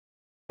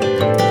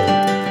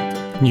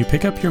You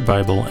pick up your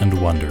Bible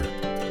and wonder,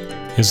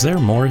 is there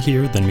more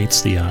here than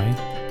meets the eye?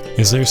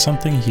 Is there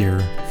something here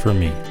for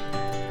me?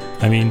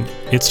 I mean,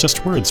 it's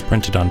just words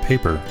printed on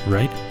paper,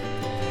 right?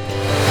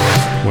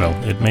 Well,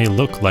 it may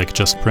look like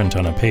just print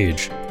on a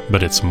page,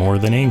 but it's more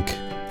than ink.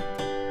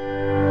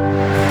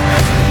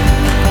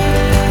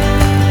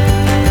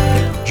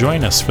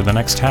 Join us for the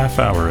next half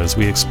hour as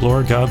we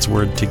explore God's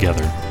Word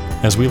together,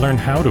 as we learn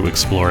how to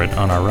explore it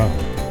on our own,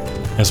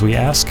 as we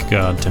ask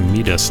God to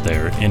meet us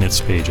there in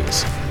its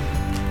pages.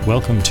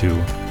 Welcome to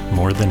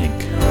More Than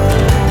Ink.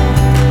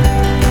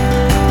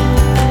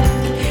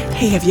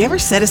 Hey, have you ever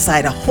set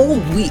aside a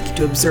whole week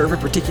to observe a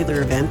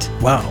particular event?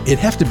 Wow, it'd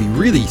have to be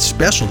really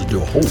special to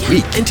do a whole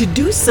week. And to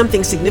do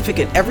something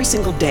significant every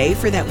single day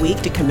for that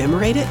week to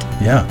commemorate it?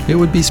 Yeah, it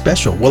would be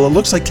special. Well, it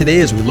looks like today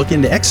as we look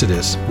into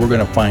Exodus, we're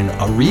going to find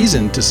a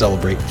reason to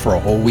celebrate for a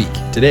whole week.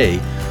 Today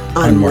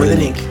on More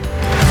Than Ink.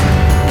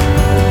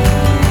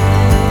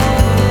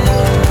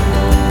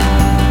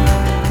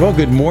 Well,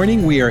 good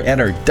morning. We are at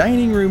our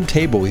dining room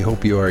table. We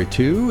hope you are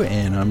too.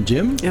 And I'm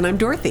Jim. And I'm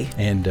Dorothy.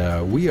 And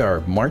we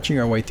are marching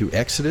our way through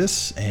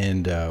Exodus.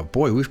 And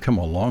boy, we've come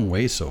a long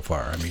way so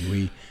far. I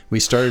mean, we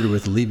started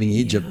with leaving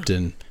Egypt,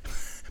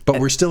 but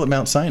we're still at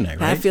Mount Sinai,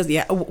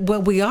 right?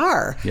 Well, we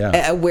are.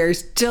 Yeah. We're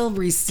still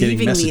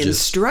receiving the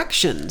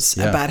instructions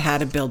about how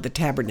to build the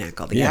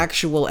tabernacle. The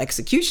actual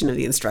execution of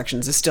the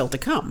instructions is still to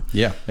come.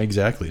 Yeah,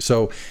 exactly.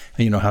 So,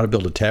 how to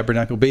build a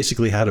tabernacle,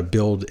 basically how to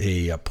build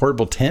a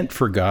portable tent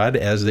for God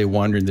as they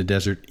wander in the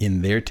desert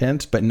in their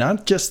tents, but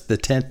not just the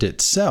tent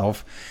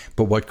itself,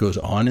 but what goes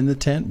on in the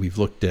tent. We've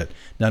looked at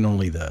not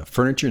only the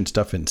furniture and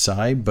stuff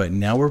inside, but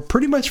now we're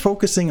pretty much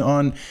focusing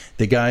on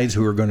the guys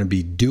who are going to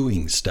be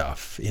doing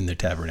stuff in the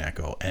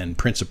tabernacle, and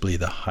principally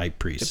the high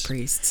priest. The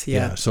priests,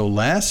 yeah. So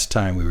last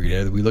time we were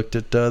together, we looked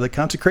at the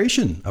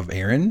consecration of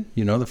Aaron,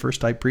 the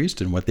first high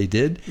priest, and what they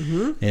did,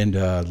 and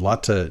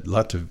lots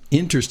of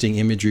interesting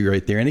imagery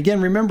right there. And again,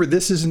 remember,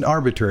 this isn't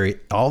arbitrary.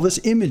 All this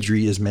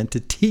imagery is meant to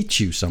teach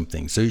you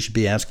something. So you should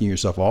be asking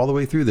yourself all the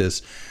way through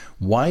this,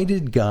 why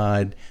did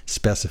God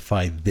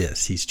specify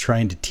this? He's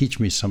trying to teach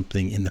me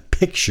something in the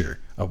picture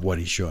of what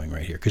he's showing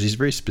right here, because he's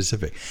very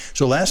specific.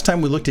 So last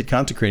time we looked at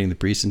consecrating the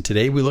priests, and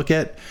today we look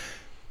at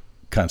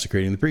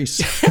consecrating the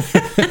priests.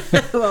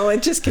 Well,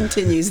 it just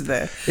continues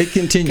the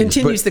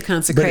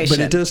consecration. But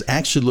it does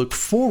actually look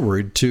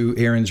forward to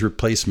Aaron's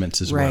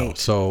replacements as well.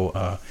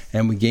 So,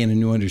 and we gain a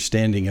new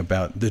understanding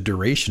about the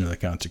duration of the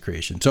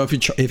consecration. So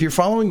if you're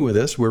following with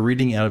us, we're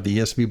reading out of the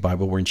ESV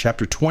Bible. We're in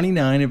chapter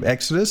 29 of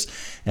Exodus,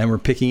 and we're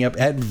picking up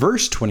at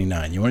verse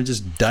 29. You want to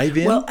just dive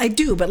in? Well, I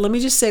do, but let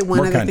me just say one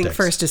other thing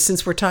first. Is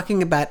since we're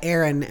talking about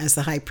Aaron as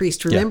the high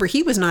priest, remember,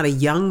 he was not a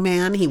young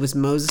man. He was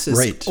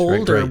Moses'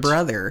 older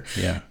brother.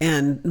 Yeah.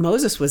 And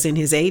Moses was in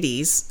his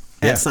 80s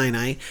at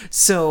Sinai.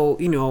 So,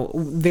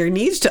 there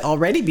needs to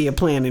already be a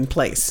plan in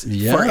place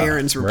for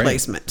Aaron's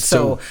replacement.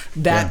 So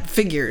that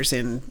figures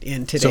in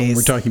today's. So when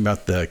we're talking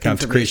about the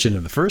consecration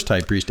of the first high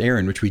priest,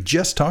 Aaron, which we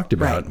just talked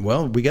about,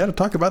 well, we got to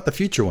talk about the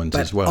future ones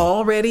as well.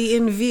 Already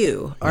in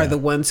view are the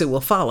ones who will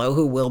follow,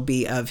 who will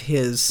be of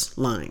his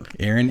line.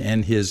 Aaron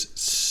and his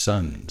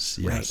sons.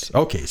 Yes.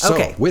 Right. Okay.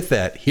 So with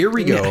that, here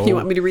we go. You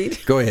want me to read?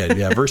 Go ahead.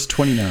 Yeah. Verse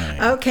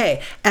 29.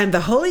 Okay. And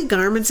the holy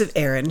garments of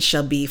Aaron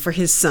shall be for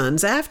his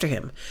sons after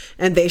him,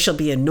 and they shall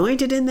be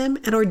anointed in them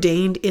and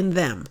ordained in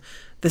them.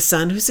 The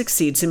son who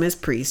succeeds him as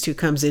priest, who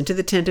comes into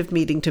the tent of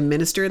meeting to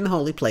minister in the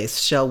holy place,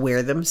 shall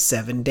wear them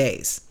 7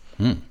 days.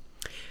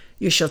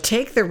 You shall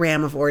take the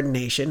ram of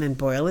ordination and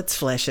boil its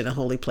flesh in a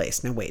holy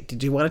place. Now, wait,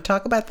 did you want to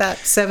talk about that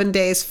 7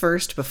 days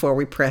first before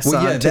we press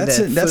on to the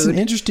food? That's an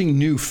interesting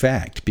new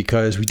fact,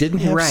 because we didn't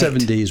have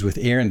 7 days with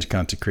Aaron's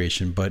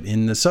consecration, but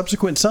in the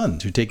subsequent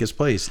sons who take his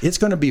place, it's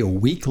going to be a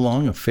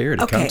week-long affair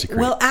to consecrate.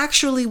 Well,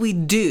 actually, we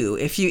do.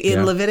 If you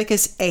in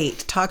Leviticus 8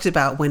 talks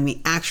about when the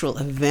actual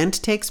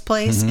event takes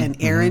place,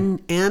 and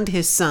Aaron and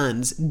his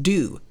sons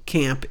do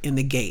camp in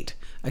the gate.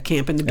 A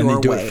camp in the doorway.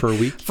 And they do it for a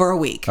week? For a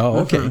week. Oh,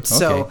 okay.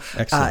 So,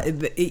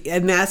 excellent.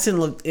 And that's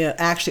in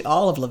actually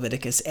all of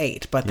Leviticus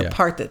 8, but the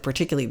part that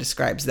particularly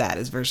describes that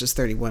is verses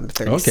 31 to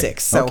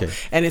 36.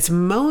 And it's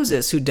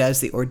Moses who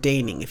does the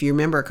ordaining. If you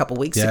remember a couple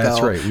weeks ago,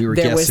 that's right.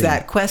 There was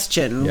that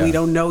question. We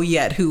don't know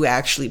yet who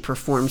actually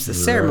performs the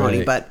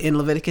ceremony, but in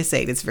Leviticus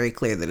 8, it's very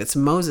clear that it's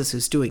Moses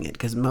who's doing it,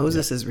 because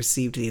Moses has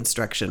received the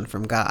instruction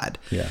from God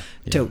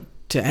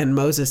and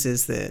Moses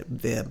is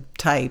the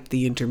type,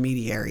 the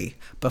intermediary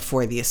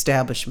before the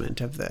establishment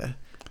of the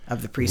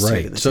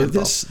priesthood in the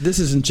temple. So this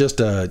isn't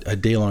just a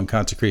day-long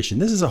consecration.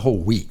 This is a whole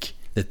week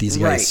that these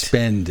guys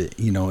spend,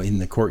 in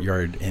the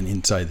courtyard and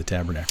inside the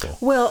tabernacle.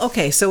 Well,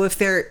 okay, so if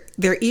they're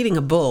they're eating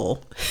a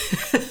bull.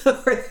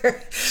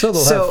 So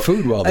they'll have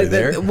food while they're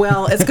there.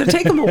 Well, it's going to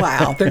take them a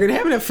while. They're going to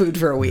have enough food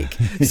for a week.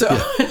 So,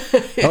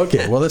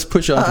 Okay, well, let's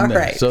push on from there.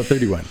 right. So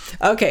 31.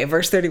 Okay,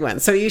 verse 31.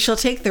 So you shall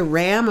take the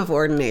ram of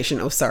ordination.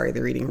 Oh, sorry,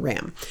 they're eating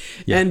ram.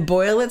 Yeah. And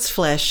boil its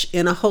flesh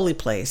in a holy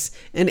place.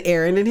 And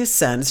Aaron and his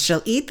sons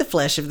shall eat the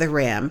flesh of the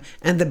ram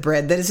and the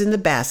bread that is in the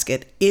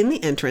basket in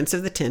the entrance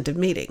of the tent of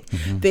meeting.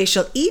 They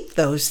shall eat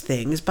those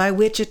things by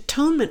which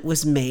atonement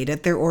was made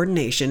at their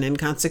ordination and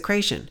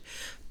consecration.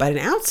 But an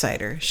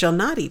outsider shall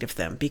not eat of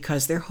them,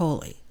 because they're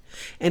holy.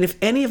 And if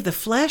any of the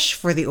flesh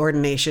for the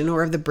ordination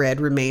or of the bread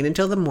remain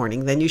until the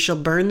morning, then you shall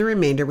burn the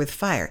remainder with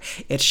fire.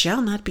 It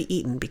shall not be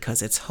eaten,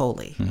 because it's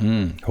holy.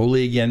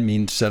 Holy again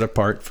means set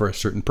apart for a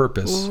certain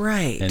purpose.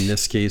 Right. In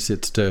this case, is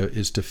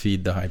to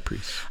feed the high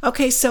priest.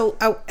 Okay, so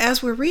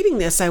as we're reading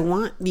this, I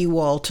want you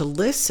all to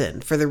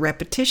listen for the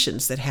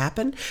repetitions that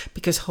happen,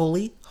 because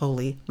holy,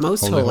 holy,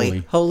 most holy,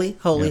 holy,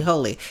 holy, Yeah.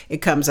 holy. It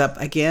comes up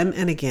again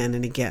and again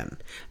and again.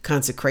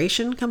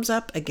 Consecration comes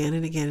up again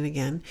and again and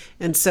again.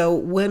 And so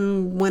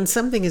when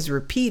something is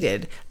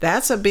repeated,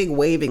 that's a big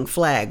waving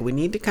flag. We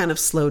need to kind of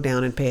slow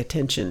down and pay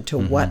attention to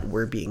what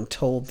we're being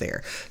told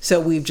there. So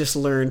we've just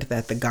learned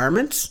that the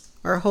garments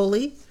are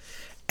holy,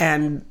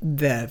 and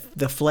the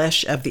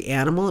flesh of the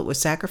animal that was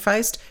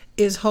sacrificed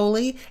is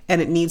holy, and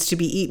it needs to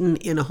be eaten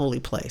in a holy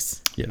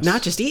place. Yes.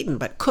 Not just eaten,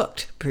 but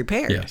cooked,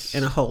 prepared Yes.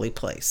 in a holy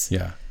place.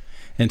 Yeah.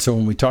 And so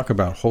when we talk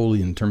about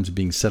holy in terms of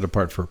being set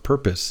apart for a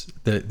purpose,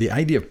 the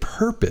idea of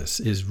purpose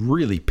is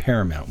really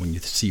paramount when you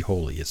see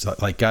holy. It's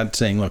like God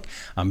saying, look,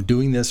 I'm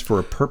doing this for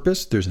a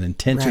purpose. There's an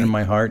intention in Right.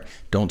 my heart.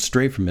 Don't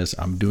stray from this.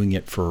 I'm doing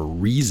it for a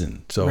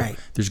reason. So Right.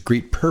 there's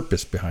great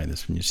purpose behind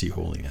this when you see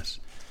holiness.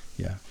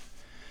 Yeah.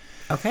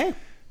 Okay.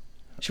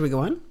 Should we go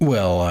on?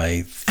 Well,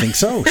 I think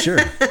so. Sure.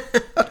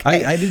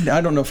 Okay.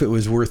 I don't know if it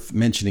was worth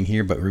mentioning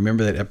here, but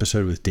remember that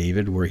episode with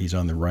David where he's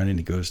on the run and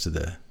he goes to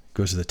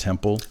the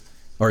temple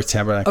or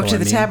tabernacle? Oh, to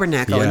the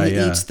tabernacle, and he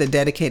yeah. eats the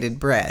dedicated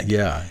bread.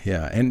 Yeah,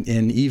 yeah. And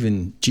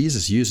even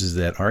Jesus uses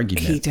that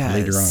argument He does.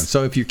 later on.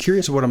 So if you're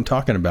curious what I'm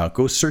talking about,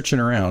 go searching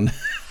around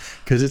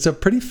because it's a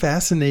pretty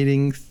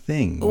fascinating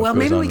thing. Well,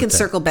 maybe we can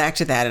circle back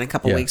to that in a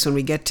couple Yeah. weeks when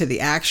we get to the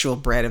actual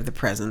bread of the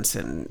presence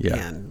and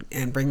Yeah.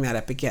 and bring that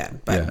up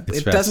again. But Yeah, it's it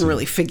doesn't fascinating.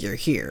 really figure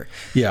here.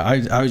 Yeah,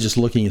 I was just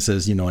looking. It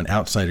says, an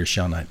outsider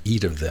shall not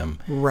eat of them.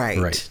 Right.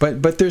 Right.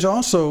 But there's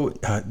also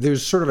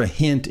there's sort of a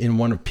hint in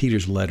one of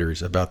Peter's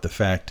letters about the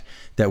fact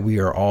that we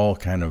are all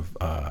kind of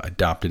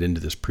adopted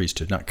into this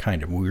priesthood. Not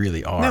kind of, we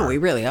really are. No, we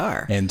really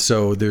are. And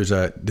so there's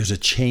a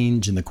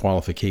change in the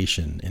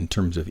qualification in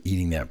terms of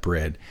eating that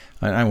bread.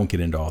 I won't get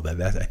into all that.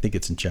 I think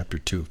it's in chapter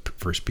 2 of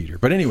 1 Peter.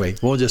 But anyway,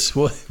 we'll just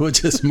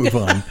move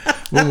on.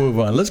 We'll move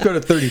on. Let's go to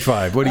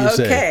 35. What do you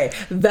say? Okay.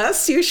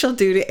 Thus you shall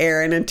do to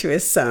Aaron and to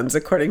his sons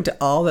according to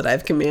all that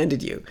I've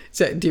commanded you.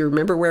 So do you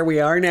remember where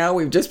we are now?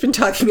 We've just been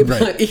talking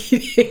about Right.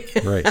 eating.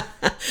 Right.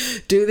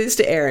 Do this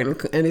to Aaron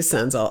and his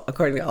sons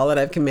according to all that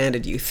I've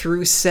commanded you.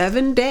 Through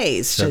 7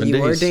 days shall 7 you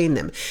days. ordain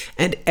them.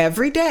 And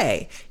every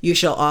day you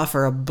shall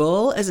offer a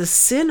bull as a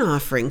sin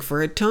offering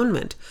for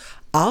atonement.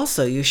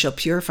 Also you shall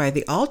purify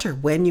the altar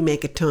when you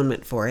make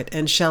atonement for it,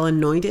 and shall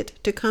anoint it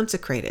to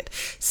consecrate it.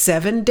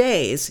 7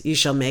 days you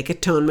shall make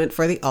atonement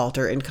for the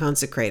altar and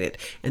consecrate it,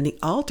 and the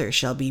altar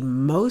shall be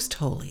most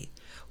holy.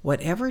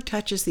 Whatever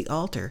touches the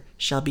altar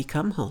shall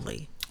become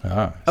holy.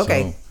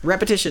 Okay, So,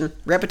 repetition.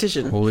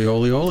 holy,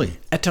 holy, holy.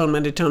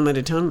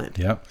 Atonement.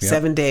 Yep.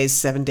 7 days,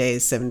 7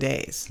 days, 7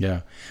 days.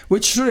 Yeah.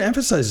 Which sort of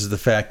emphasizes the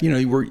fact,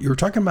 you're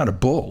talking about a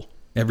bull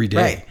every day.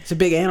 Right. It's a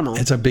big animal.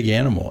 It's a big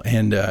animal.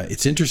 And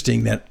it's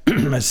interesting that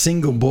a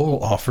single bull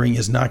offering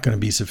is not going to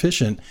be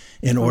sufficient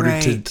in order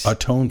Right. to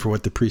atone for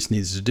what the priest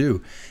needs to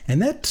do.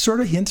 And that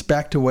sort of hints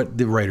back to what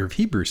the writer of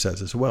Hebrews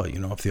says as well.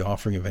 If the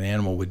offering of an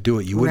animal would do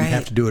it, you wouldn't Right.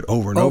 have to do it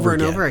over and over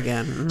again. Over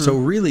again. Mhm. So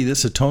really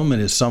this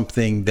atonement is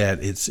something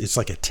that it's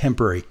like a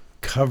temporary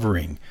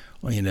covering,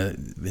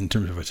 in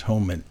terms of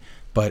atonement.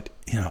 But,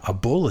 a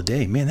bull a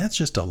day, man, that's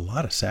just a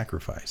lot of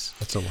sacrifice.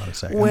 That's a lot of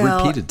sacrifice.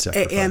 Repeated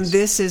sacrifice. And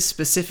this is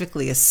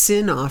specifically a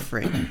sin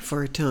offering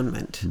for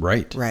atonement.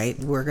 Right. Right.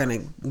 We're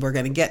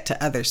gonna get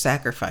to other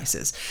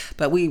sacrifices,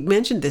 but we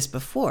mentioned this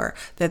before,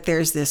 that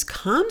there's this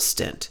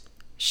constant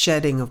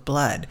shedding of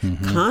blood,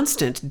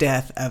 constant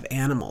death of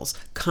animals,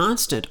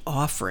 constant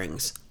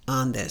offerings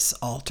on this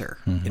altar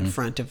in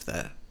front of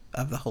the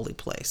holy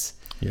place.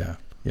 Yeah,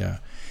 yeah.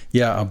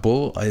 Yeah, a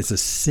bull is a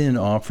sin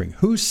offering.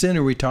 Whose sin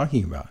are we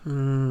talking about?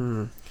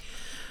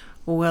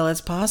 Well,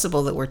 it's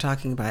possible that we're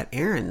talking about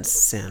Aaron's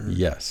sin.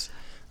 Yes.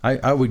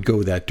 I would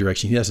go that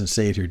direction. He doesn't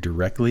say it here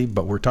directly,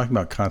 but we're talking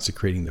about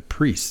consecrating the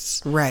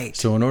priests. Right.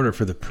 So in order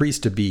for the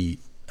priest to be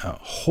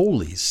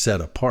wholly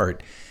set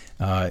apart,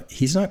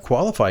 he's not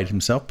qualified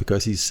himself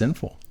because he's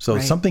sinful. So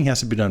Right. something has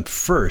to be done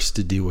first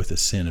to deal with the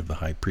sin of the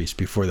high priest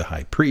before the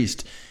high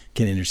priest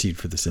can intercede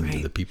for the sins of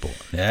Right. the people.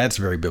 That's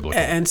very biblical.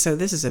 And so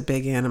this is a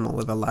big animal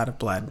with a lot of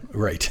blood.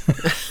 Right.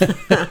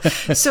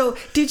 So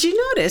did you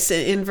notice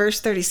in verse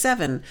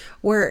 37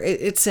 where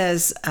it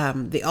says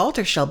the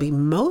altar shall be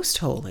most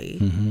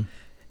holy,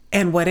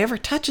 And whatever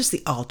touches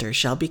the altar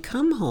shall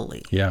become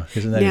holy. Yeah,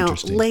 isn't that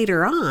interesting? Now,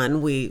 later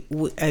on, we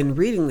and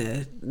reading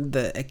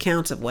the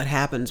accounts of what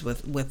happens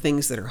with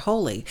things that are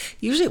holy,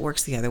 usually it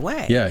works the other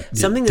way. Yeah,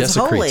 something that's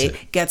holy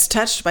it. gets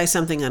touched by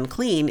something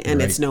unclean,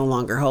 and it's no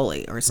longer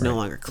holy, or it's no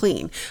longer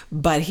clean.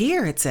 But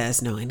here it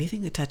says, no,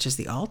 anything that touches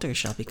the altar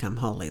shall become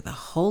holy. The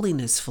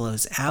holiness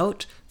flows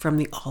out from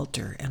the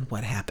altar and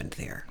what happened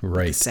there.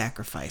 Right. The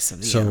sacrifice of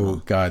the So animal.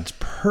 God's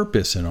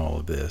purpose in all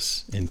of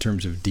this, in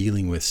terms of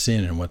dealing with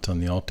sin and what's on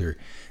the altar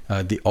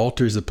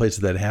is the place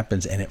that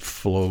happens, and it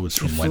flows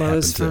from what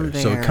happens there.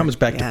 So it comes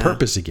back to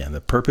purpose again. The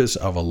purpose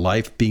of a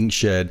life being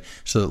shed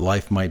so that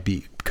life might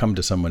come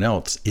to someone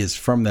else is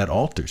from that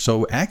altar.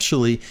 So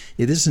actually,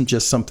 it isn't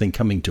just something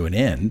coming to an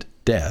end,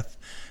 death,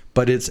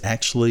 but it's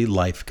actually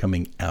life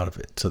coming out of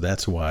it. So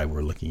that's why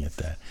we're looking at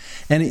that.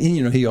 And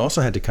he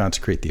also had to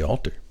consecrate the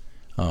altar.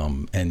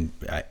 And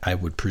I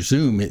would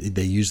presume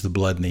they use the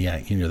blood and they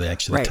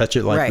actually touch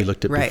it like we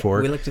looked at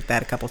before. We looked at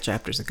that a couple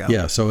chapters ago.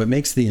 Yeah, so it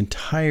makes the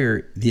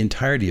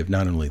entirety of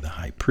not only the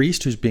high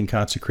priest who's being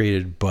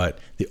consecrated, but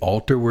the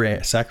altar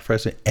where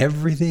sacrificing,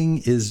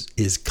 everything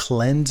is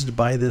cleansed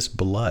by this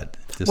blood.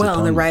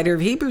 And the writer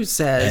of Hebrews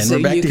says,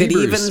 you could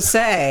even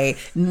say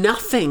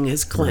nothing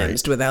is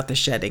cleansed without the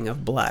shedding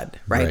of blood,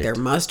 right? There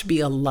must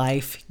be a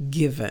life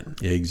given.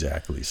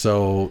 Exactly.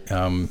 So,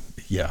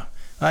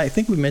 I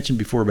think we mentioned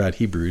before about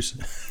Hebrews.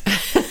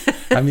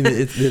 I mean,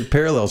 the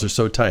parallels are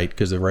so tight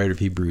because the writer of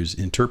Hebrews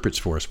interprets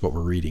for us what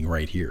we're reading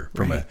right here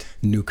from a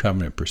new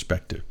covenant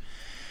perspective.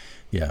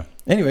 Yeah.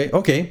 Anyway,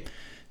 okay.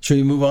 Should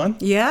we move on?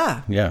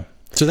 Yeah. Yeah.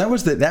 So that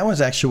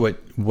was actually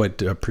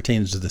what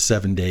pertains to the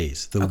 7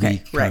 days, the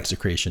week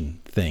consecration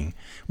thing,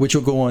 which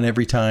will go on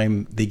every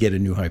time they get a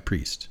new high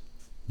priest.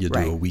 You'll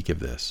do a week of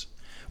this.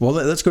 Well,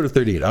 let's go to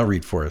 38. I'll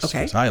read for us.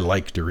 Okay. I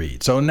like to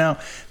read. So now,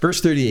 verse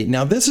 38.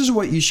 Now this is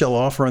what you shall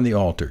offer on the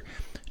altar.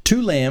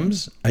 2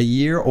 lambs, a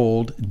year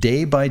old,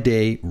 day by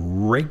day,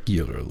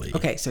 regularly.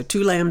 Okay, so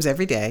 2 lambs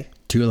every day.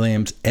 2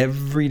 lambs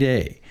every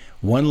day.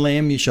 1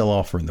 lamb you shall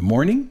offer in the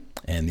morning,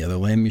 and the other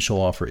lamb you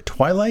shall offer at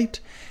twilight.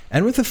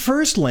 And with the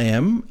first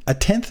lamb, a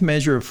 10th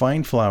measure of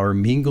fine flour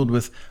mingled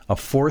with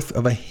 1/4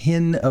 of a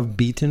hin of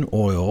beaten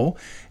oil,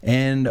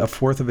 and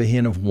 1/4 of a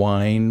hin of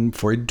wine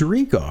for a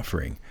drink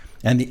offering.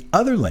 And the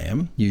other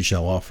lamb you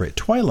shall offer at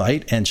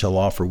twilight, and shall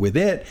offer with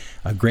it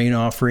a grain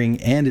offering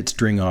and its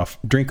drink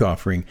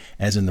offering,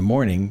 as in the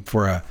morning,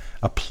 for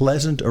a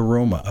pleasant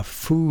aroma, a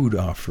food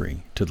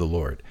offering to the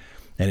Lord.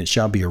 And it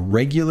shall be a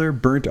regular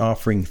burnt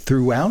offering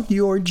throughout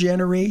your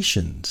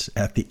generations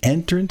at the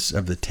entrance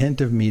of the tent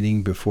of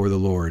meeting before the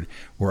Lord,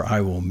 where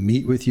I will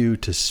meet with you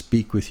to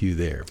speak with you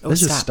there.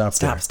 Let's just stop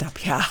there.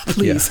 Stop. Yeah,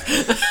 please.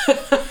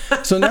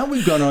 Yeah. So now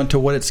we've gone on to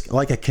what it's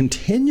like a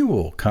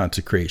continual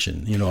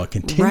consecration, a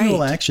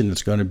continual action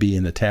that's going to be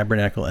in the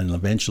tabernacle and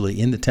eventually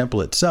in the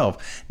temple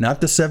itself. Not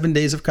the 7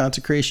 days of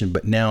consecration,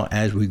 but now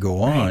as we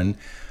go on,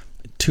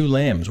 2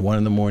 lambs, 1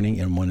 in the morning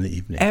and 1 in the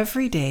evening.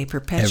 Every day,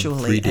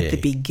 perpetually, Every day. at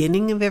the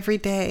beginning of every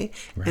day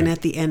and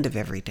at the end of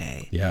every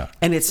day. Yeah.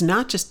 And it's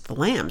not just the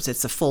lambs,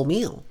 it's a full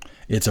meal.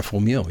 It's a full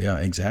meal. Yeah,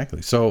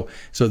 exactly. So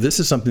this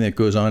is something that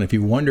goes on. If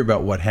you wonder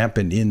about what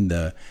happened in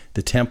the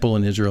temple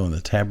in Israel and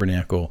the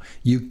tabernacle,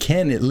 you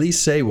can at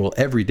least say, well,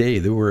 every day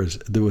there was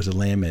a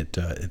lamb in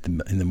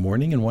the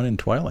morning and 1 in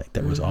twilight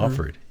that was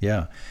offered.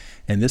 Yeah.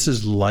 And this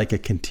is like a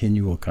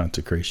continual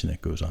consecration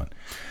that goes on.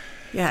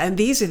 Yeah, and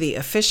these are the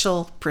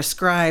official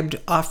prescribed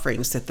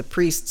offerings that the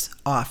priests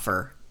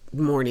offer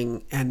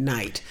morning and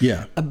night.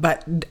 Yeah.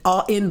 But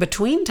in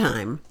between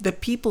time, the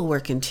people were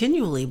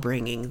continually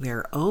bringing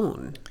their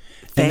own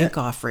thank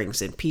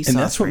offerings and peace offerings.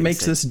 And that's what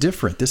makes this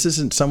different. This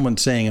isn't someone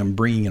saying, I'm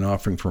bringing an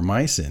offering for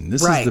my sin.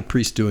 This is the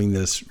priest doing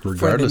this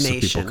regardless of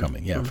people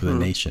coming. Yeah, for the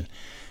nation.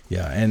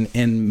 Yeah,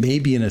 and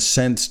maybe in a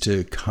sense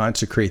to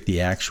consecrate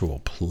the actual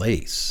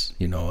place,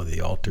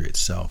 the altar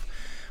itself.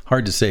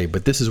 Hard to say,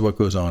 but this is what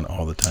goes on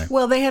all the time.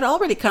 Well, they had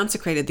already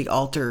consecrated the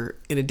altar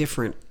in a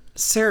different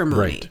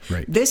ceremony.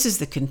 Right. This is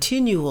the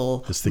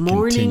continual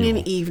morning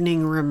and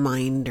evening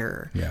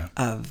reminder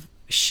of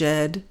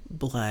shed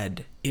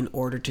blood in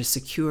order to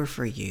secure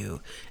for you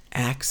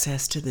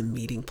access to the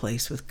meeting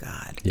place with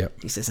God.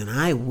 Yep. He says, and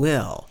I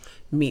will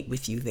meet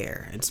with you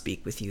there and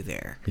speak with you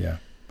there. Yeah.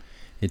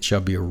 It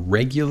shall be a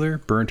regular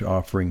burnt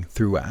offering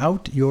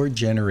throughout your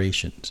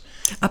generations.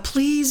 A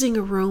pleasing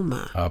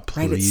aroma.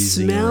 It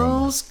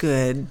smells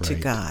good to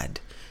God.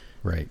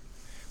 Right.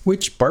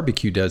 Which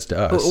barbecue does to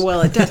us.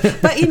 Well, it does.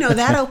 But,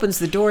 that opens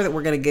the door that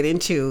we're going to get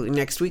into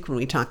next week when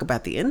we talk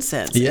about the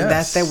incense.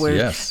 Yes,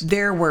 that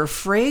there were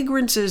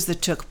fragrances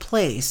that took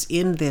place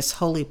in this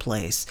holy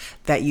place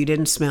that you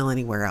didn't smell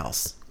anywhere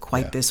else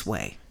quite this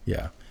way.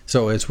 Yeah.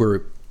 So as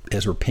we're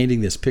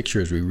painting this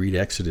picture, as we read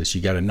Exodus,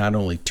 you got to not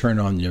only turn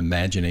on the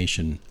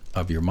imagination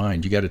of your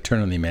mind, you got to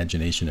turn on the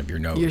imagination of your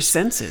nose. Your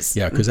senses.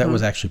 Yeah, because that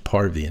was actually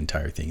part of the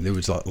entire thing. There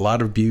was a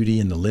lot of beauty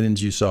in the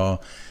linens you saw.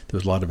 There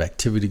was a lot of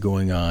activity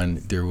going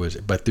on.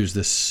 But there's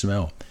this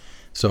smell.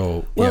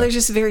 So there's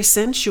just a very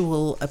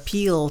sensual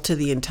appeal to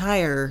the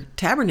entire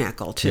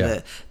tabernacle,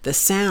 to the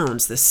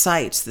sounds, the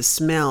sights, the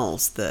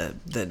smells, the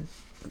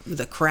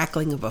the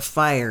crackling of a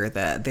fire,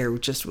 that there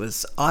just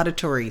was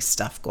auditory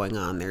stuff going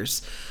on.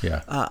 There's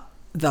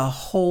the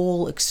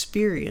whole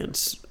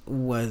experience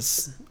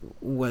was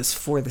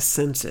for the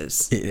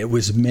senses. It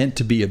was meant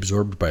to be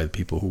absorbed by the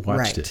people who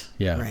watched it.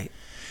 Yeah. Right.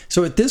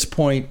 So at this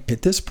point,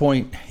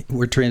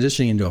 we're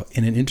transitioning into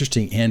an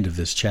interesting end of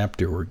this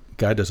chapter where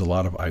God does a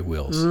lot of I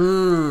wills.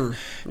 So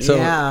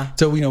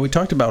we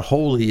talked about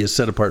holy is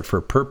set apart for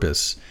a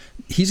purpose.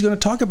 He's going to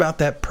talk about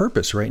that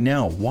purpose right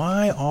now.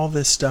 Why all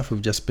this stuff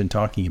we've just been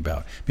talking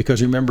about?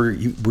 Because remember,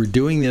 we're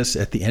doing this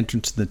at the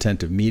entrance of the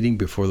tent of meeting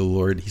before the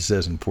Lord, he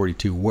says in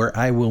 42, where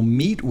I will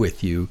meet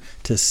with you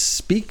to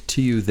speak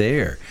to you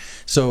there.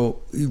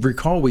 So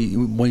recall when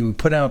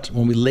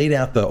we laid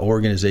out the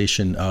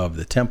organization of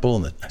the temple,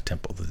 the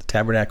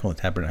tabernacle and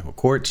the tabernacle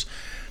courts,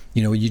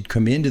 you'd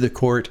come into the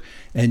court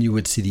and you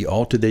would see the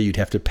altar there. You'd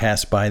have to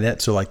pass by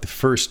that. So like the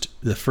first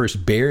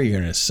barrier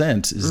in a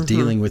sense is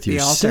dealing with your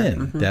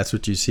sin. That's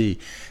what you see.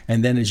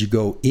 And then as you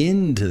go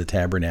into the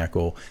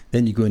tabernacle,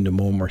 then you go into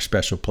more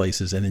special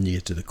places, and then you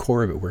get to the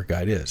core of it where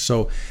God is.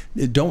 So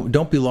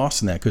don't be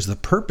lost in that, because the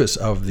purpose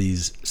of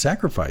these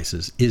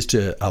sacrifices is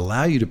to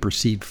allow you to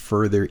proceed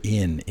further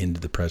into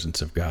the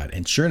presence of God.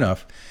 And sure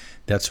enough,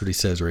 that's what he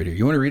says right here.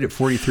 You want to read it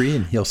 43,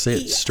 and he'll say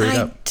it straight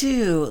up. I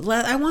do.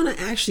 I want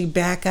to actually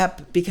back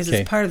up because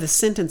it's part of the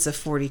sentence of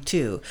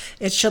 42.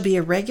 It shall be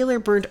a regular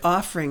burnt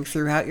offering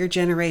throughout your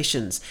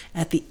generations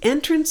at the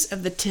entrance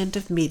of the tent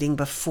of meeting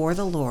before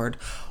the Lord,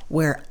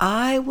 where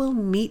I will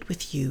meet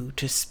with you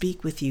to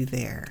speak with you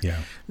there. Yeah.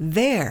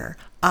 There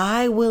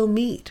I will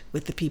meet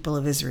with the people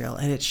of Israel,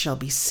 and it shall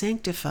be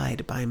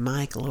sanctified by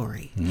my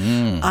glory.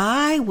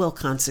 I will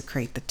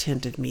consecrate the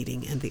tent of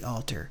meeting and the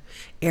altar.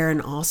 Aaron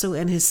also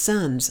and his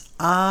sons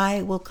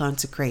I will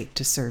consecrate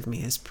to serve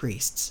me as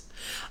priests.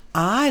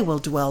 I will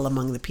dwell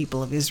among the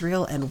people of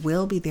Israel and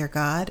will be their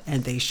God,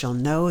 and they shall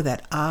know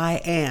that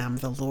I am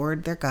the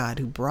Lord their God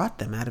who brought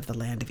them out of the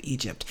land of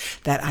Egypt,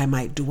 that I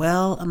might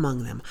dwell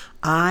among them.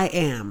 I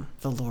am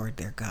the Lord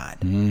their God.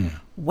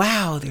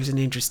 Wow, there's an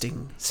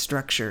interesting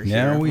structure here.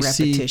 Now we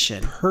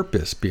repetition. See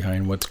purpose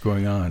behind what's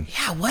going on.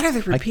 Yeah, what are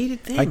the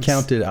repeated things?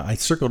 I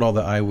circled all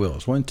the I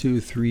wills. 1, 2,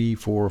 3,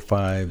 4,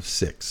 5,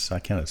 6. I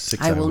counted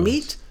 6 I will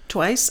meet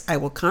twice. I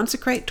will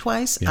consecrate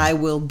twice. Yeah. I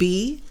will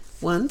be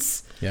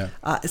once. Yeah.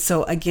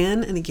 So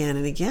again and again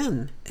and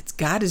again, it's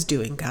God is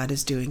doing, God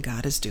is doing,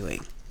 God is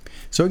doing.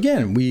 So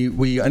again,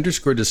 we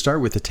underscored to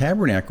start with the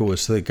tabernacle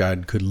was so that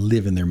God could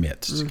live in their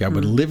midst. God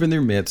would live in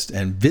their midst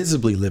and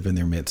visibly live in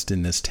their midst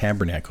in this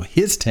tabernacle,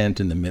 his tent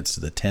in the midst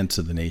of the tents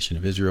of the nation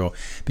of Israel,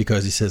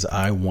 because he says,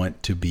 I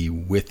want to be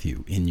with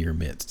you in your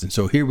midst. And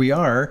so here we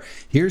are,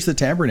 here's the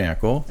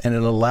tabernacle, and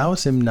it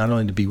allows him not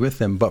only to be with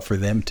them, but for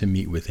them to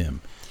meet with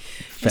him.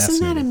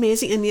 Isn't that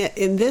amazing? And yet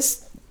in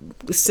this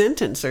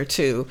sentence or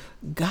two,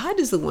 God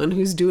is the one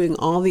who's doing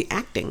all the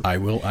acting. I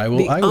will.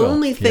 The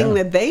only thing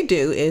that they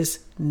do is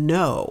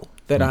know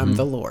that I'm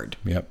the Lord.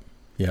 Yep.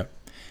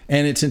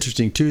 And it's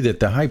interesting too that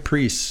the high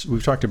priests,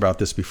 we've talked about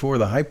this before,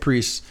 the high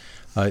priests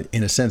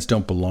in a sense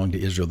don't belong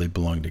to Israel, they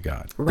belong to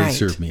God. Right. They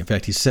serve me. In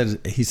fact, he said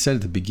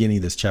at the beginning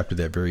of this chapter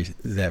that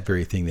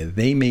very thing, that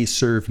they may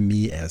serve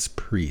me as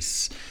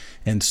priests.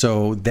 And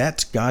so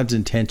that's God's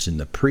intention.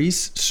 The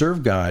priests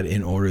serve God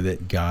in order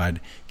that God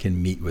can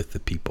meet with the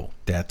people.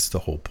 That's the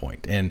whole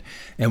point. And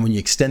when you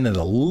extend that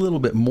a little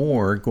bit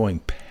more, going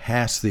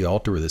past the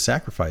altar where the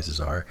sacrifices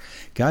are,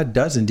 God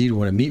does indeed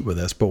want to meet with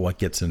us, but what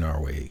gets in our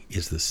way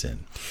is the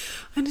sin.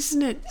 And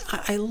isn't it,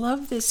 I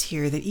love this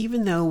here, that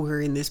even though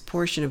we're in this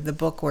portion of the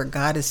book where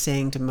God is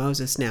saying to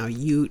Moses, now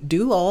you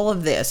do all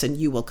of this and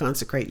you will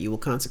consecrate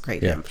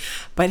them.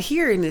 But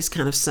here in this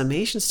kind of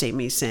summation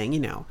statement, he's saying,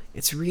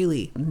 it's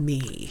really me.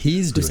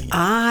 He's doing it.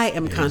 I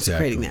am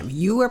consecrating them.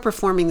 You are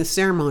performing the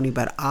ceremony,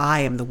 but I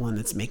am the one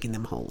that's making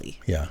them holy.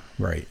 Yeah,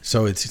 right.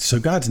 So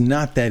God's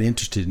not that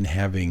interested in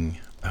having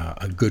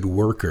a good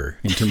worker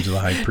in terms of the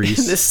high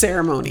priest. The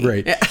ceremony.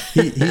 Right.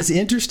 He's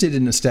interested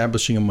in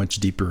establishing a much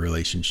deeper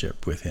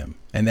relationship with him.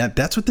 And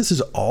that's what this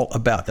is all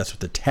about. That's what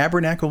the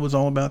tabernacle was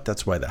all about.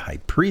 That's why the high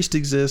priest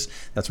exists.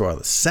 That's why all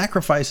the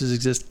sacrifices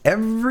exist.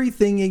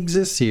 Everything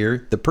exists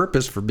here. The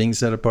purpose for being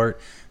set apart,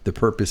 the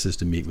purpose is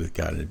to meet with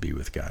God and to be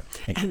with God.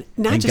 And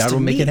God will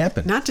make it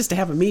happen. Not just to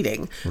have a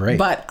meeting, right,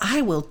 but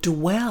I will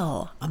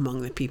dwell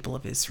among the people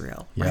of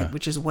Israel, right?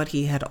 Which is what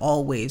he had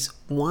always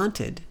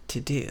wanted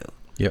to do.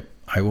 Yep.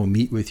 I will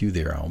meet with you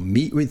there. I'll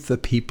meet with the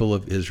people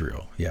of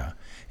Israel. Yeah.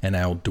 And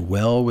I'll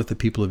dwell with the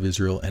people of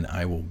Israel, and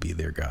I will be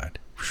their God.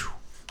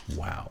 Whew.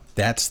 Wow.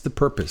 That's the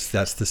purpose.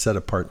 That's the set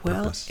apart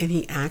purpose. And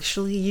he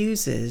actually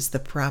uses the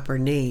proper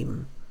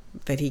name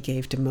that he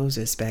gave to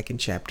Moses back in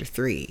chapter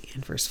 3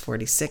 in verse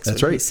 46.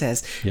 That's right. He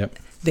says,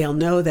 they'll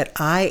know that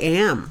I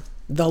am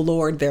the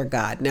Lord their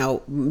God.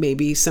 Now,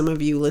 maybe some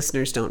of you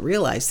listeners don't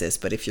realize this,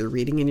 but if you're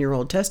reading in your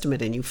Old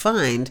Testament and you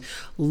find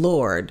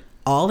Lord,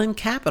 all in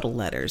capital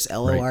letters,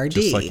 Lord,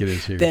 just like it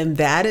is here. then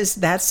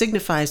that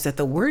signifies that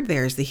the word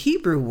there is the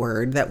Hebrew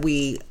word that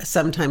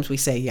sometimes we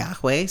say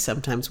Yahweh,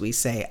 sometimes we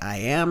say I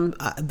am.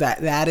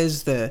 That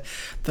is the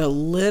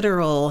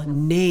literal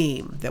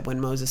name that when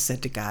Moses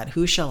said to God,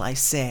 "Who shall I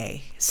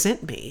say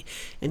sent me?"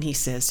 And he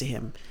says to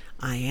him,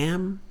 "I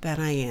am that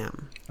I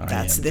am."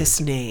 That's this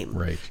name.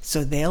 Right.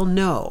 So they'll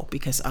know,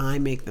 because I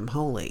make them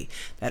holy,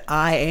 that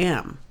I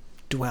am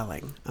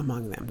dwelling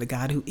among them, the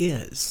God who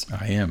is.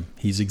 I am.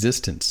 He's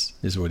existence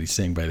is what he's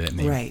saying by that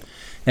name. Right.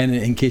 And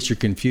in case you're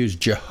confused,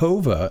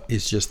 Jehovah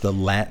is just the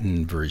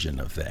Latin version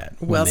of that.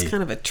 Well, it's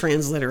kind of a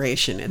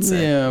transliteration. It's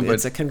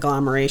a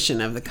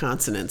conglomeration of the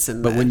consonants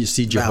and But the when you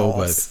see Jehovah,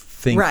 vowels.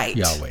 think Right.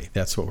 Yahweh.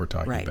 That's what we're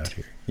talking Right. about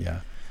here. Yeah.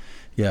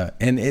 Yeah.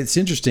 And it's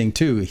interesting,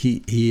 too.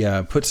 He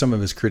put some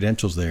of his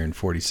credentials there in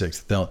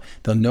 46. They'll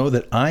know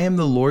that I am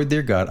the Lord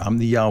their God. I'm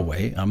the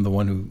Yahweh. I'm the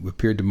one who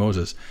appeared to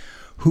Moses,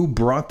 who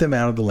brought them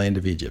out of the land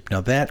of Egypt. Now,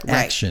 that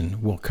action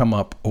will come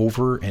up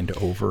over and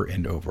over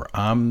and over.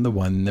 I'm the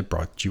one that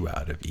brought you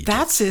out of Egypt.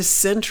 That's his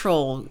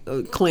central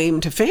claim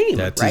to fame,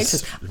 That's right?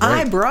 his-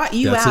 I right. brought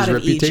you That's out his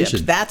of reputation.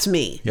 Egypt. That's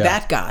me, Yeah.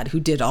 that God who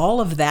did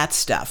all of that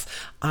stuff.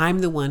 I'm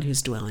the one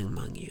who's dwelling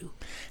among you.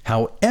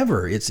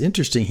 However, it's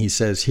interesting, he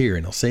says here,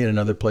 and he'll say it in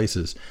other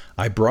places,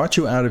 I brought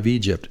you out of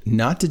Egypt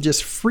not to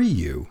just free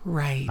you.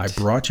 Right. I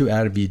brought you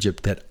out of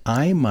Egypt that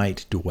I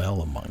might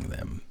dwell among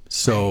them.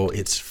 So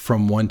it's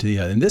from one to the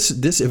other. And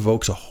this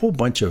evokes a whole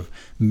bunch of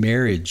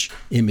marriage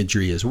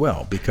imagery as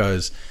well,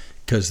 because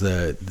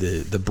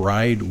the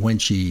bride, when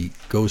she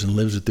goes and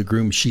lives with the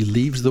groom, she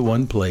leaves the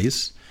one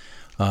place.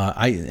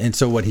 And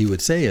so what he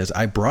would say is,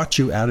 I brought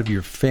you out of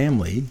your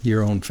family,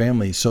 your own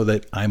family, so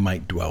that I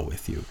might dwell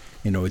with you.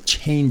 It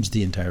changed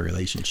the entire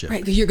relationship.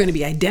 Right, you're going to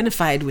be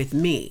identified with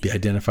me. Be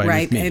identified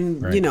right? with me.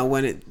 And, right.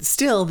 when it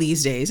still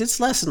these days, it's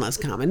less and less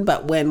common,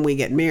 but when we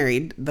get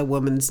married, the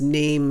woman's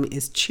name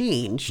is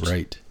changed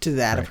Right. to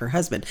that of Right. her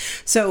husband.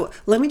 So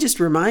let me just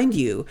remind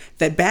you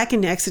that back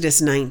in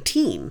Exodus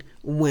 19,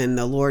 when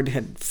the Lord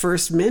had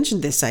first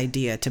mentioned this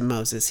idea to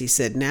Moses, he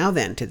said, "Now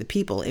then, to the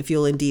people, if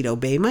you'll indeed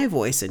obey my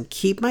voice and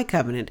keep my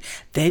covenant,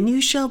 then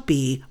you shall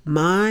be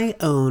my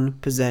own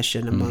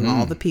possession among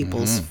all the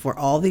peoples, for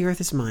all the earth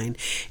is mine,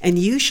 and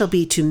you shall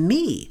be to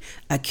me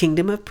a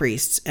kingdom of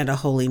priests and a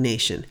holy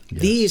nation.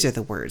 These are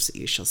the words that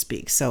you shall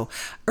speak." So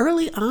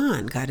early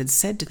on, God had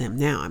said to them,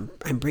 "Now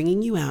I'm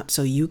bringing you out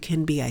so you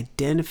can be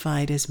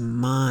identified as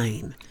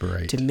mine,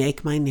 Right. to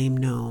make my name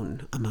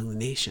known among the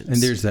nations."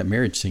 And there's that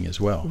marriage thing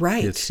as well. Right.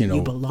 It's,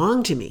 you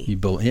belong to me. You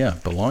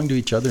belong to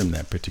each other in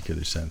that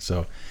particular sense.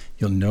 So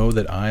you'll know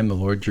that I am the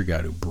Lord your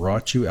God who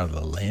brought you out of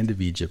the land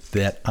of Egypt,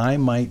 that I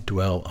might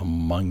dwell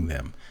among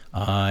them.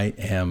 I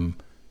am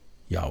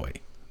Yahweh,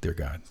 their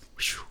God.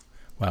 Whew.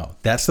 Wow.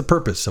 That's the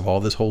purpose of all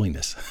this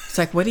holiness. It's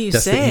like, what do you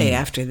That's the say aim.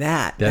 after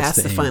that? That's That's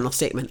the the aim. final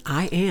statement.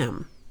 I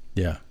am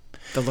Yeah.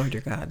 the Lord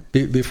your God.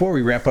 Before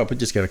we wrap up, we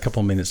just got a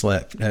couple minutes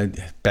left.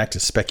 Back to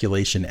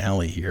speculation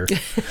alley here.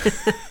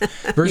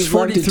 Verse You'd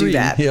love to do 43.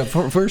 that. Yeah,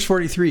 verse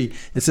 43.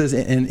 It says,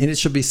 and it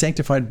shall be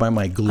sanctified by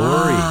my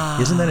glory.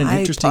 Isn't that an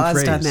interesting I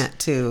paused phrase? on that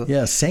too.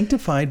 Yeah,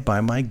 sanctified by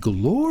my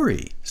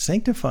glory.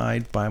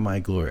 Sanctified by my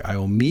glory. I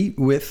will meet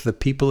with the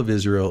people of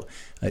Israel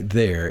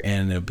there,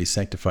 and it'll be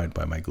sanctified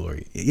by my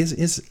glory.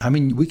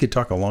 We could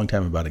talk a long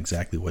time about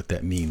exactly what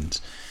that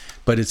means.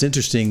 But it's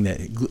interesting that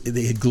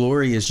the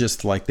glory is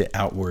just like the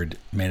outward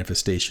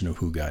manifestation of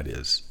who God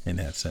is in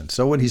that sense.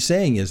 So what he's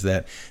saying is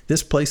that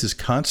this place is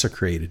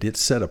consecrated, it's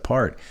set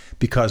apart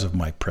because of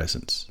my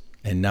presence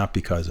and not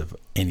because of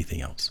anything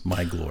else,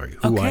 my glory,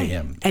 who I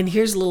am. And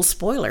here's a little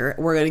spoiler.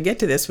 We're going to get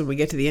to this when we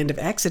get to the end of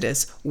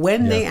Exodus,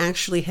 when they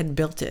actually had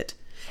built it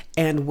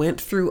and went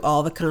through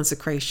all the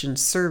consecration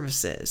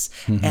services,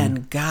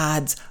 and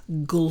God's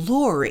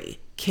glory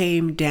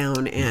came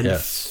down and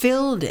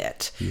filled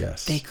it.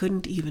 Yes. They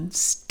couldn't even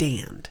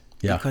stand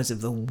because of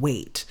the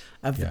weight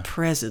of the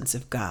presence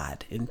of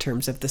God in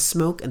terms of the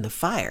smoke and the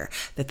fire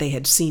that they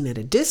had seen at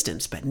a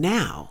distance. But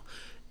now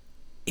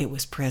it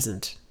was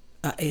present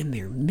in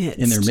their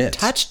midst.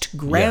 Touched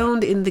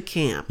ground in the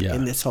camp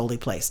in this holy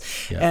place.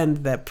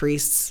 And the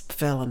priests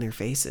fell on their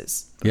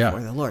faces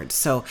before the Lord.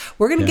 So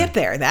we're going to get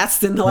there.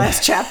 That's in the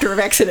last chapter of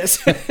Exodus.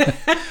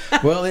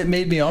 Well, it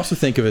made me also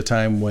think of a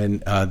time when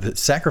the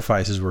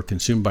sacrifices were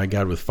consumed by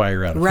God with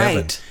fire out of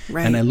heaven.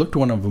 Right. And I looked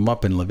one of them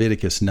up in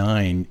Leviticus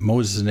 9.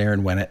 Moses and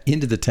Aaron went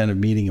into the tent of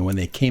meeting, and when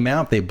they came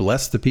out, they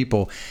blessed the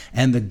people.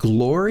 And the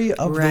glory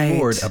of the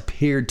Lord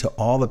appeared to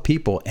all the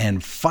people,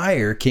 and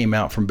fire came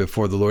out from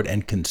before the Lord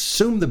and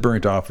consumed the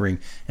burnt offering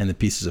and the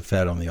pieces of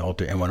fat on the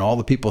altar. And when all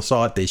the people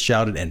saw it, they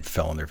shouted and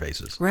fell on their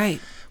faces.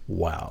 Right.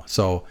 Wow.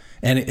 So,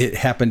 and it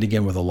happened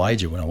again with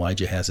Elijah when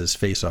Elijah has his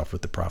face off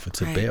with the prophets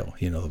of Baal.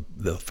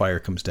 The fire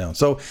comes down.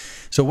 So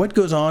what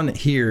goes on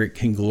here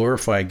can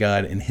glorify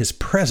God, and his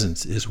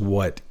presence is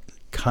what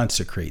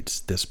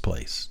consecrates this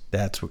place.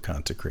 That's what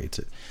consecrates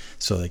it,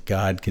 so that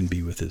God can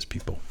be with his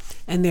people.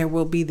 And there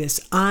will be this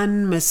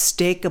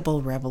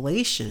unmistakable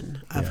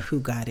revelation of who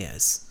God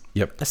is.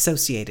 Yep.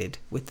 associated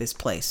with this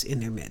place in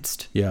their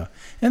midst. Yeah.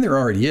 And there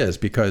already is,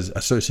 because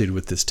associated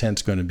with this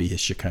tent's going to be his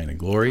Shekinah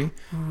glory.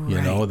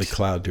 You know, Right. the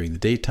cloud during the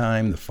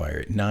daytime, the fire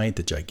at night,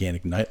 the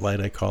gigantic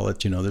nightlight, I call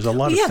it. You know, there's a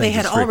lot of Yeah, things. they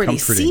had It's very already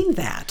comforting. seen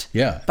that.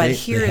 Yeah, But they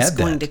here it's had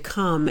going that. to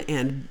come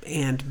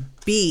and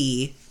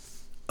be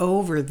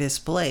over this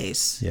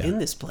place, Yeah. in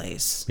this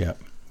place. Yep.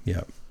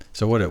 Yep.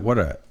 So boy, it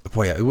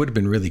would have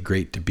been really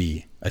great to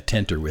be a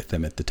tenter with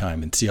them at the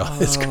time and see all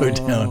this go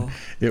down.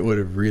 It would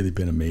have really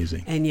been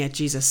amazing. And yet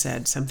Jesus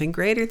said, something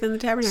greater than the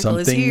tabernacle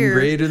is Something here.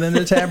 greater than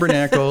the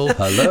tabernacle.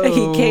 Hello.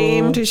 He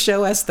came to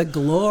show us the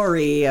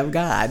glory of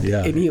God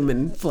Yeah. in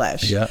human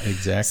flesh. Yeah,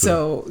 exactly.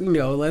 So,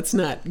 let's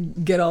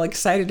not get all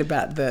excited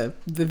about the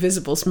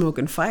visible smoke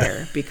and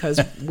fire, because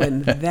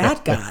when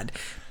that God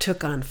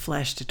took on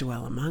flesh to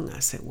dwell among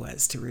us, it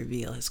was to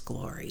reveal his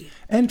glory.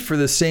 And for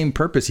the same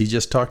purpose he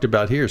just talked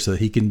about here, so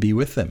he can be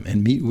with them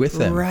and meet with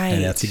them. Right.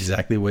 And that's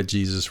exactly what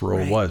Jesus' role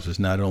Right. was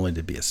not only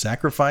to be a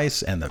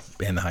sacrifice and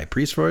the high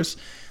priest for us,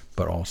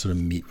 but also to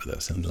meet with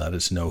us and let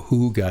us know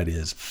who God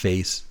is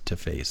face to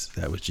face.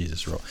 That was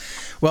Jesus' role.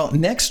 Well,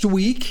 next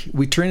week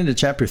we turn into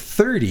chapter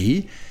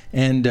 30,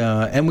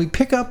 and we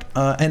pick up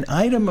an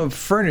item of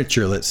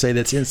furniture, let's say,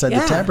 that's inside the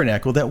Yeah.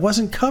 tabernacle that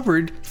wasn't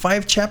covered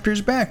 5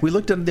 chapters back. We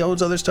looked at all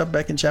those other stuff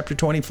back in chapter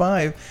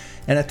 25,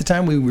 and at the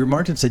time we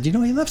remarked and said, he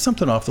left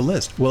something off the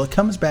list. Well, it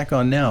comes back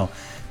on now.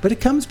 But it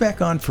comes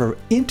back on for an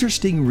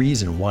interesting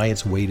reason why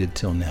it's waited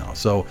till now.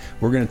 So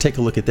we're going to take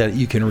a look at that.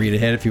 You can read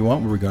ahead if you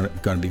want. We're going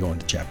to be going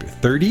to chapter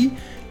 30.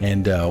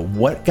 And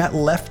what got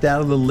left out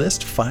of the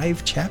list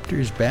 5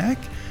 chapters back?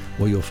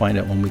 Well, you'll find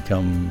out when we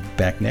come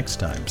back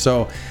next time.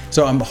 So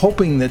I'm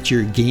hoping that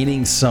you're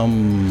gaining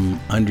some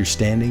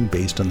understanding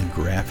based on the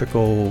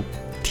graphical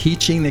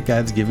teaching that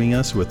God's giving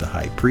us with the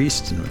high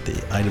priest and with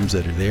the items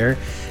that are there.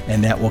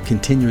 And that will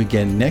continue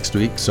again next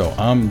week. So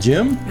I'm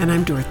Jim. And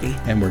I'm Dorothy.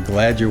 And we're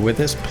glad you're with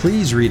us.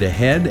 Please read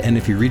ahead. And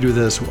if you read with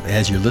us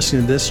as you're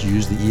listening to this,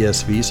 use the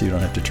ESV so you don't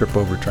have to trip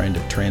over trying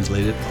to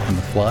translate it on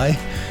the fly.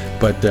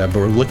 But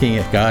we're looking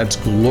at God's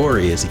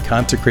glory as he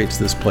consecrates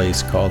this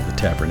place called the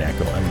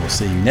tabernacle. And we'll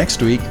see you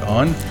next week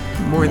on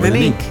More Than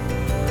Ink.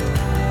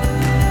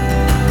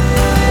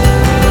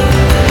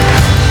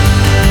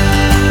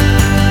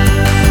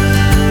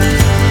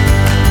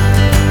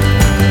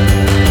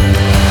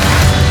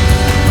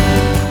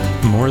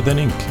 More Than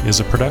Ink is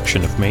a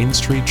production of Main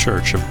Street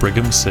Church of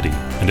Brigham City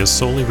and is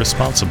solely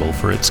responsible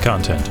for its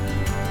content.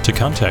 To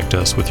contact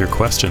us with your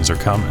questions or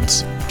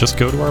comments, just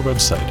go to our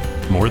website,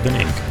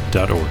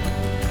 morethanink.org.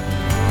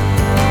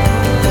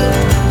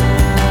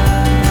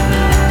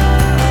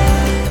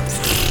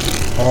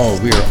 Oh,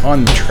 we are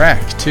on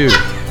track too.